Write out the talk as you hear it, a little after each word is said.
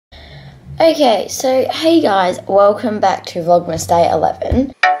Okay, so hey guys, welcome back to Vlogmas Day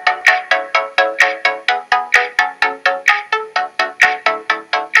 11.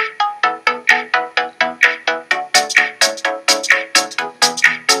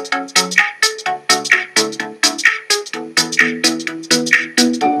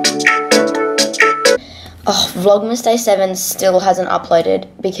 Oh, Vlogmas Day 7 still hasn't uploaded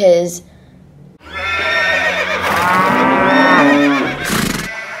because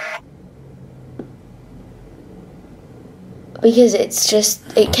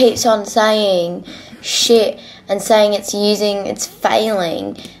it keeps on saying shit and saying it's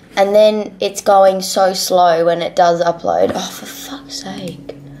failing, and then it's going so slow when it does upload. Oh, for fuck's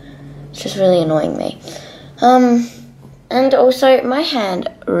sake. It's just really annoying me. And also my hand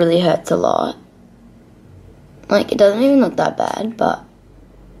really hurts a lot. Like, it doesn't even look that bad, but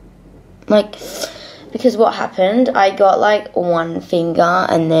like, because what happened, I got like one finger,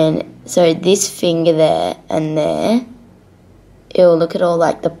 and then so this finger there and there, ew, look at all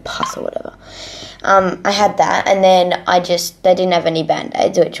like the pus or whatever. I had that, and then they didn't have any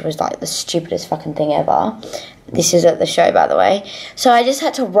band-aids, which was like the stupidest fucking thing ever. This is at the show, by the way. So I just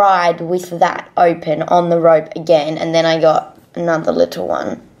had to ride with that open on the rope again, and then I got another little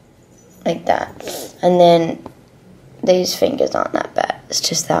one like that. And then these fingers aren't that bad. It's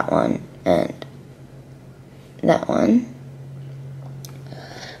just that one and that one.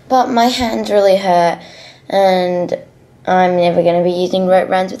 But my hands really hurt, and I'm never going to be using rope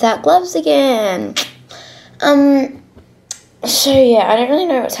runs without gloves again. So yeah, I don't really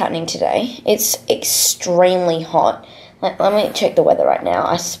know what's happening today. It's extremely hot. Like, let me check the weather right now.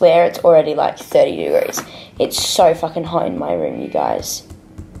 I swear it's already like 30 degrees. It's so fucking hot in my room, you guys.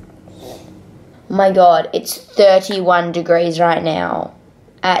 My God, it's 31 degrees right now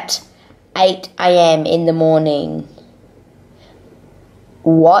at 8 a.m. in the morning.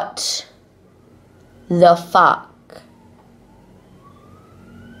 What the fuck?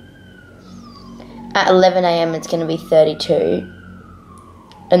 At 11 a.m. it's going to be 32,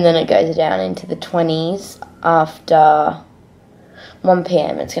 and then it goes down into the 20s. After 1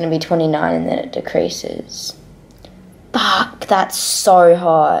 p.m. it's going to be 29, and then it decreases. Fuck, that's so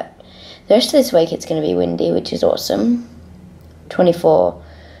hot. The rest of this week it's going to be windy, which is awesome. 24,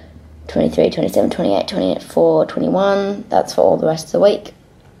 23, 27, 28, 24, 21. That's for all the rest of the week.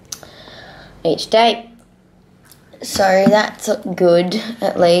 Each day. So that's good,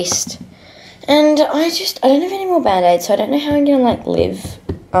 at least. And I don't have any more band-aids, so I don't know how I'm going to, like, live.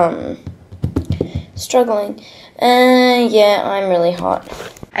 Struggling. Yeah, I'm really hot.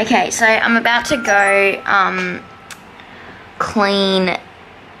 Okay, so I'm about to go, clean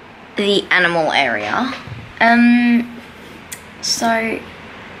the animal area. So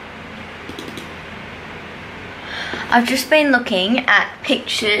I've just been looking at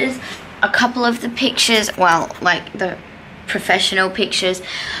pictures, a couple of the pictures, well, like the professional pictures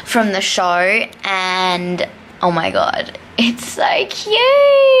from the show, and oh my God, it's so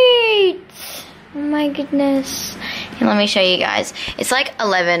cute. Oh my goodness. Here, let me show you guys. It's like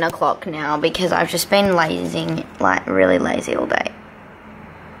 11 o'clock now because I've just been lazing, like really lazy all day.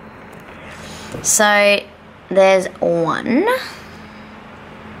 So there's one.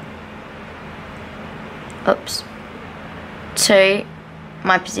 Oops. Two.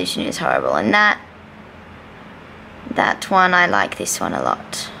 My position is horrible in that. That one, I like this one a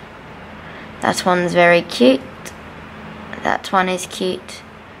lot. That one's very cute. That one is cute.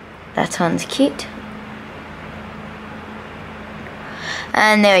 That one's cute.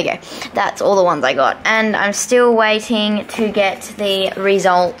 And there we go. That's all the ones I got. And I'm still waiting to get the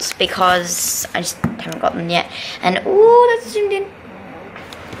results because I just haven't got them yet. And, ooh, that's zoomed in.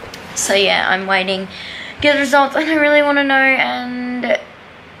 So yeah, I'm waiting to get the results, and I really want to know. And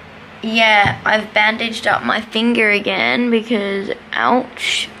yeah, I've bandaged up my finger again because,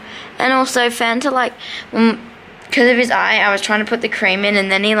 ouch. And also Fanta, like, because of his eye, I was trying to put the cream in,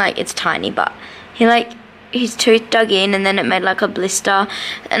 and then he, like, it's tiny, but he, like, his tooth dug in, and then it made, like, a blister,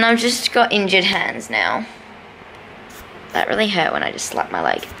 and I've just got injured hands now. That really hurt when I just slapped my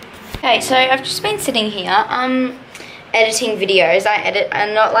leg. Okay, so I've just been sitting here, editing videos. I edit,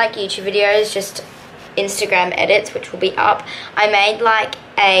 and not like YouTube videos, just Instagram edits, which will be up. I made like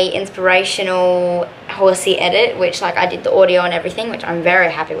a inspirational horsey edit, which like I did the audio and everything, which I'm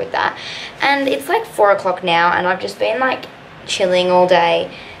very happy with that. And it's like 4 o'clock now, and I've just been like chilling all day,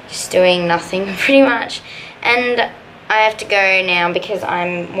 just doing nothing pretty much. And I have to go now because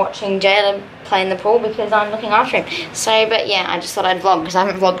I'm watching Jayla play in the pool because I'm looking after him. So, but yeah, I just thought I'd vlog because I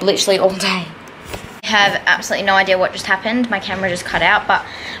haven't vlogged literally all day. Have absolutely no idea what just happened. My camera just cut out, but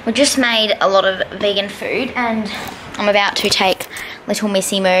we just made a lot of vegan food, and I'm about to take little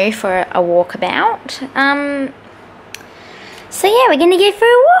Missy Moo for a walkabout. So yeah, we're gonna go for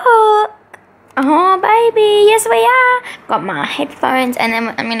a walk. Oh baby, yes we are. Got my headphones, and then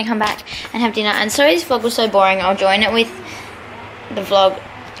I'm gonna come back and have dinner. And sorry this vlog was so boring. I'll join it with the vlog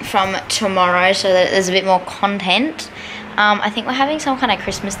from tomorrow so that there's a bit more content. I think we're having some kind of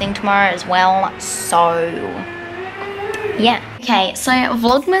Christmas thing tomorrow as well, so yeah. Okay, so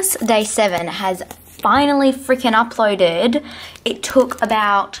Vlogmas Day 7 has finally freaking uploaded. It took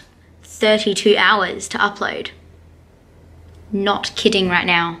about 32 hours to upload. Not kidding right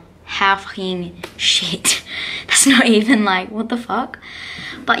now. How fucking shit. That's not even like, what the fuck?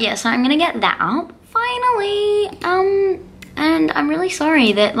 But yeah, so I'm gonna get that up finally. And I'm really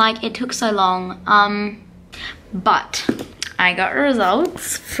sorry that like it took so long. But I got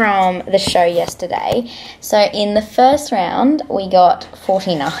results from the show yesterday. So in the first round, we got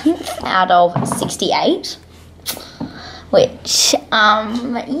 49th out of 68. Which,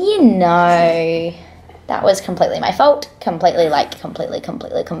 you know, that was completely my fault. Completely.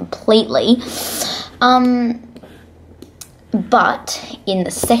 But in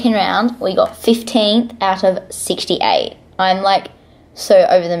the second round, we got 15th out of 68. I'm like so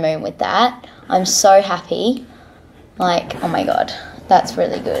over the moon with that. I'm so happy. Like, oh my god, that's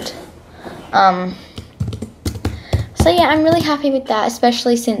really good. So yeah, I'm really happy with that,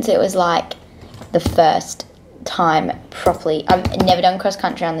 especially since it was like the first time properly. I've never done cross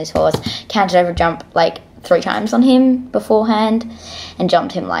country on this horse. Counted over jump like 3 times on him beforehand and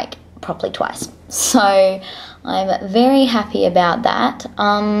jumped him like properly twice. So I'm very happy about that.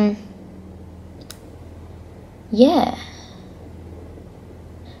 Yeah.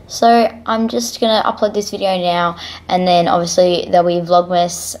 So I'm just going to upload this video now, and then obviously there'll be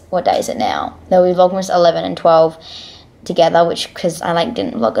Vlogmas, what day is it now? There'll be Vlogmas 11 and 12 together, which, because I like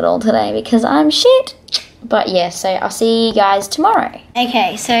didn't vlog at all today because I'm shit. But yeah, so I'll see you guys tomorrow.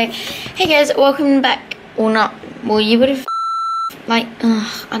 Okay, so hey guys, welcome back, or not, well you would have, like,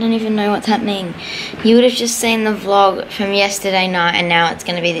 I don't even know what's happening. You would have just seen the vlog from yesterday night, and now it's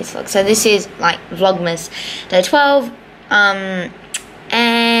going to be this vlog. So this is like Vlogmas Day 12,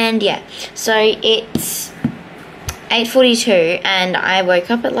 and yeah, so it's 8:42 and I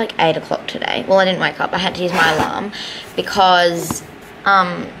woke up at like 8 o'clock today. Well, I didn't wake up, I had to use my alarm because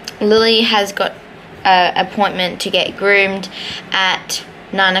Lili has got an appointment to get groomed at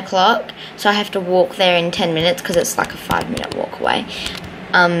 9 o'clock, so I have to walk there in 10 minutes because it's like a 5-minute walk away.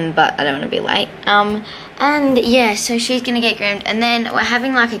 But I don't want to be late. And yeah, so she's gonna get groomed, and then we're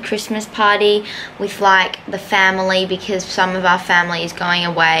having like a Christmas party with like the family, because some of our family is going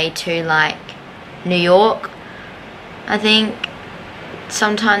away to like New York, I think,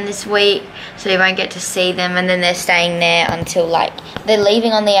 sometime this week, so we won't get to see them, and then they're staying there until like, they're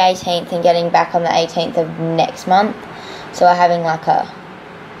leaving on the 18th and getting back on the 18th of next month. So we're having like a,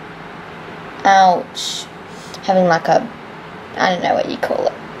 having like a, I don't know what you call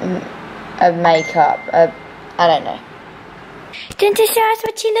it, a makeup, I don't know. Do you want to show us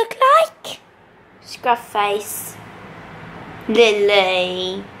what you look like? Scruff face.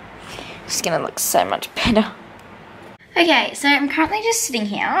 Lili. It's gonna look so much better. Okay, so I'm currently just sitting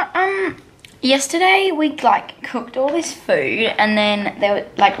here. Yesterday we like cooked all this food, and then there were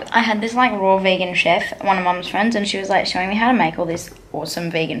like, I had this like raw vegan chef, one of Mum's friends, and she was like showing me how to make all this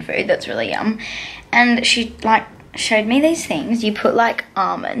awesome vegan food that's really yum. And she like showed me these things. You put like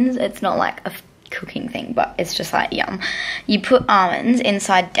almonds, it's not like a cooking thing, but it's just like yum. You put almonds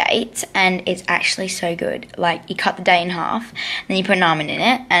inside dates, and it's actually so good. Like, you cut the date in half, then you put an almond in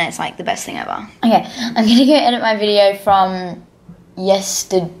it, and it's like the best thing ever. Okay, I'm gonna go edit my video from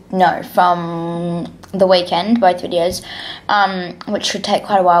from the weekend, both videos, which should take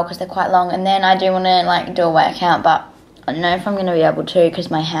quite a while because they're quite long, and then I do want to like do a workout, but I don't know if I'm gonna be able to because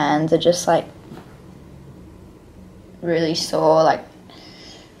my hands are just like really sore, like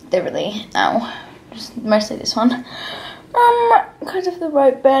they're really, just mostly this one, because of the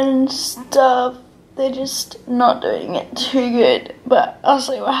rope band and stuff. They're just not doing it too good, but I'll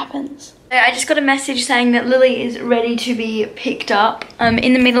see what happens. I just got a message saying that Lili is ready to be picked up. I'm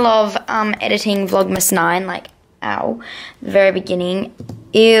in the middle of editing Vlogmas 9, like, ow, the very beginning.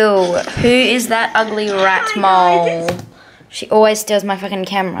 Ew, who is that ugly rat mole? She always steals my fucking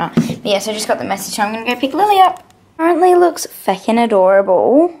camera. But yeah, so I just got the message, so I'm gonna go pick Lili up. Currently looks feckin'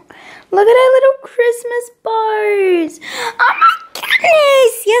 adorable. Look at her little Christmas bows. Oh my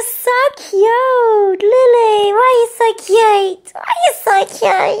goodness, you're so cute. Lili, why are you so cute? Why are you so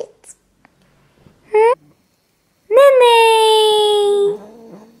cute? Hmm? Lili.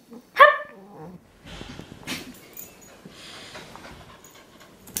 Hup.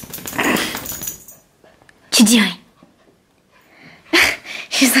 What you doing?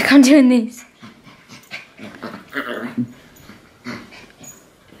 like I'm doing this.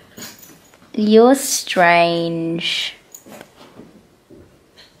 You're strange.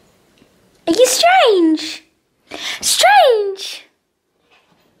 Are you strange? Strange!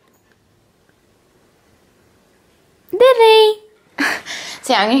 Lili!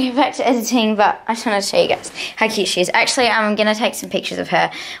 So yeah, I'm going to go back to editing, but I just wanted to show you guys how cute she is. Actually, I'm going to take some pictures of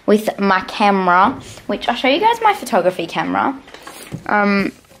her with my camera, which I'll show you guys my photography camera.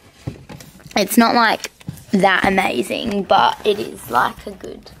 It's not like that amazing, but it is like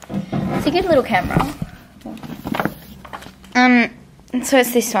it's a good little camera. So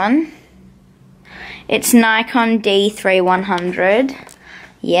it's this one. It's Nikon D3100.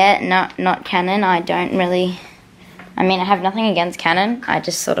 Yeah, not Canon. I have nothing against Canon. I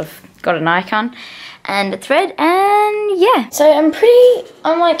just sort of got a Nikon and a thread, and yeah. So I'm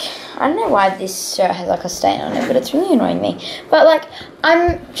like, I don't know why this shirt has like a stain on it, but it's really annoying me. But like,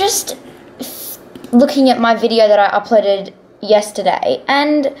 I'm just looking at my video that I uploaded yesterday,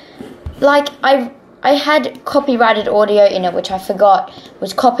 and like I had copyrighted audio in it, which I forgot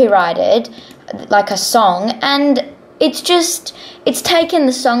was copyrighted, like a song, and it's taken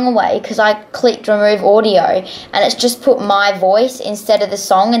the song away because I clicked remove audio, and it's just put my voice instead of the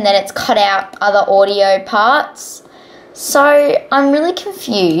song, and then it's cut out other audio parts. So I'm really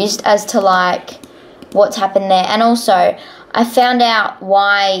confused as to like what's happened there. And also I found out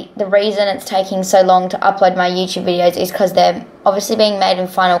why the reason it's taking so long to upload my YouTube videos is because they're obviously being made in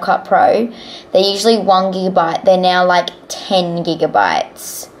Final Cut Pro. They're usually 1 GB. They're now like 10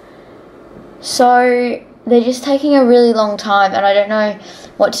 GB. So they're just taking a really long time, and I don't know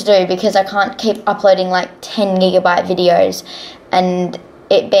what to do because I can't keep uploading like 10 GB videos and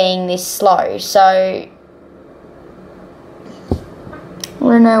it being this slow. So I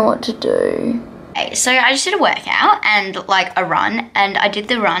don't know what to do. Okay, so I just did a workout and like a run, and I did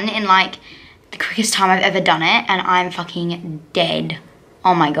the run in like the quickest time I've ever done it, and I'm fucking dead.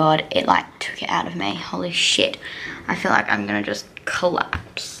 Oh my god, it like took it out of me. Holy shit. I feel like I'm gonna just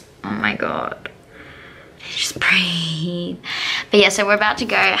collapse. Oh my god. Just breathe. But yeah, so we're about to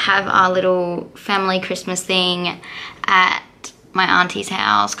go have our little family Christmas thing at my auntie's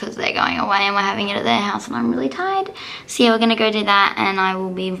house because they're going away and we're having it at their house, and I'm really tired. So yeah, we're gonna go do that, and I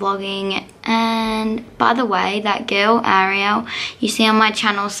will be vlogging. And by the way, that girl Ariel you see on my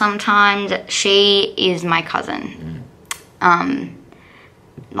channel sometimes, she is my cousin.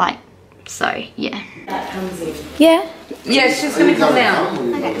 Like, so yeah. Yeah? Yeah, she's gonna come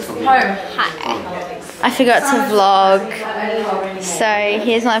down. Okay. Home. Hi. I forgot to vlog. So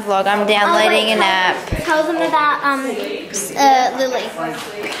here's my vlog. I'm downloading an app. Tell them about Lili.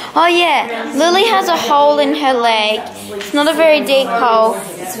 Oh yeah, Lili has a hole in her leg. It's not a very deep hole.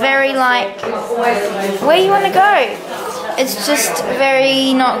 It's very like, where you want to go? It's just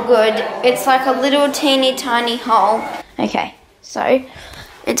very not good. It's like a little teeny tiny hole. Okay, so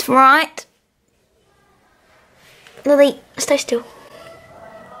it's right. Lili, stay still.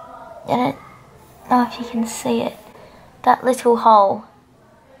 I don't know if you can see it. That little hole.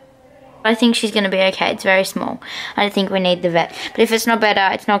 I think she's going to be okay. It's very small. I don't think we need the vet. But if it's not better,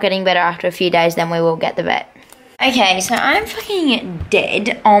 it's not getting better after a few days, then we will get the vet. Okay, so I'm fucking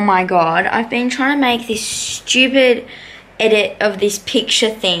dead. Oh my god. I've been trying to make this stupid edit of this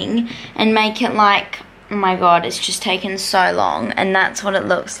picture thing and make it like, oh my god, it's just taken so long. And that's what it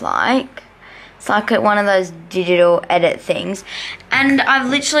looks like. It's like one of those digital edit things. And I've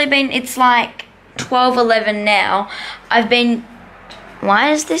literally been, it's like 12:11 now. I've been,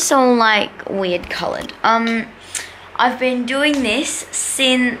 why is this all like weird coloured? I've been doing this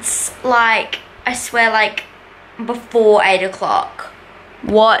since like, I swear, like before 8 o'clock.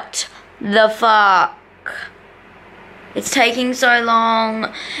 What the fuck? It's taking so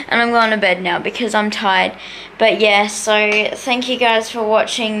long, and I'm going to bed now because I'm tired. But yeah, so thank you guys for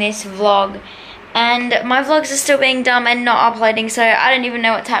watching this vlog. And my vlogs are still being dumb and not uploading, so I don't even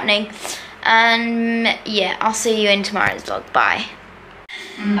know what's happening. Yeah, I'll see you in tomorrow's vlog. Bye.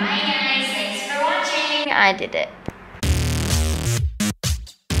 Bye guys, thanks for watching. I did it.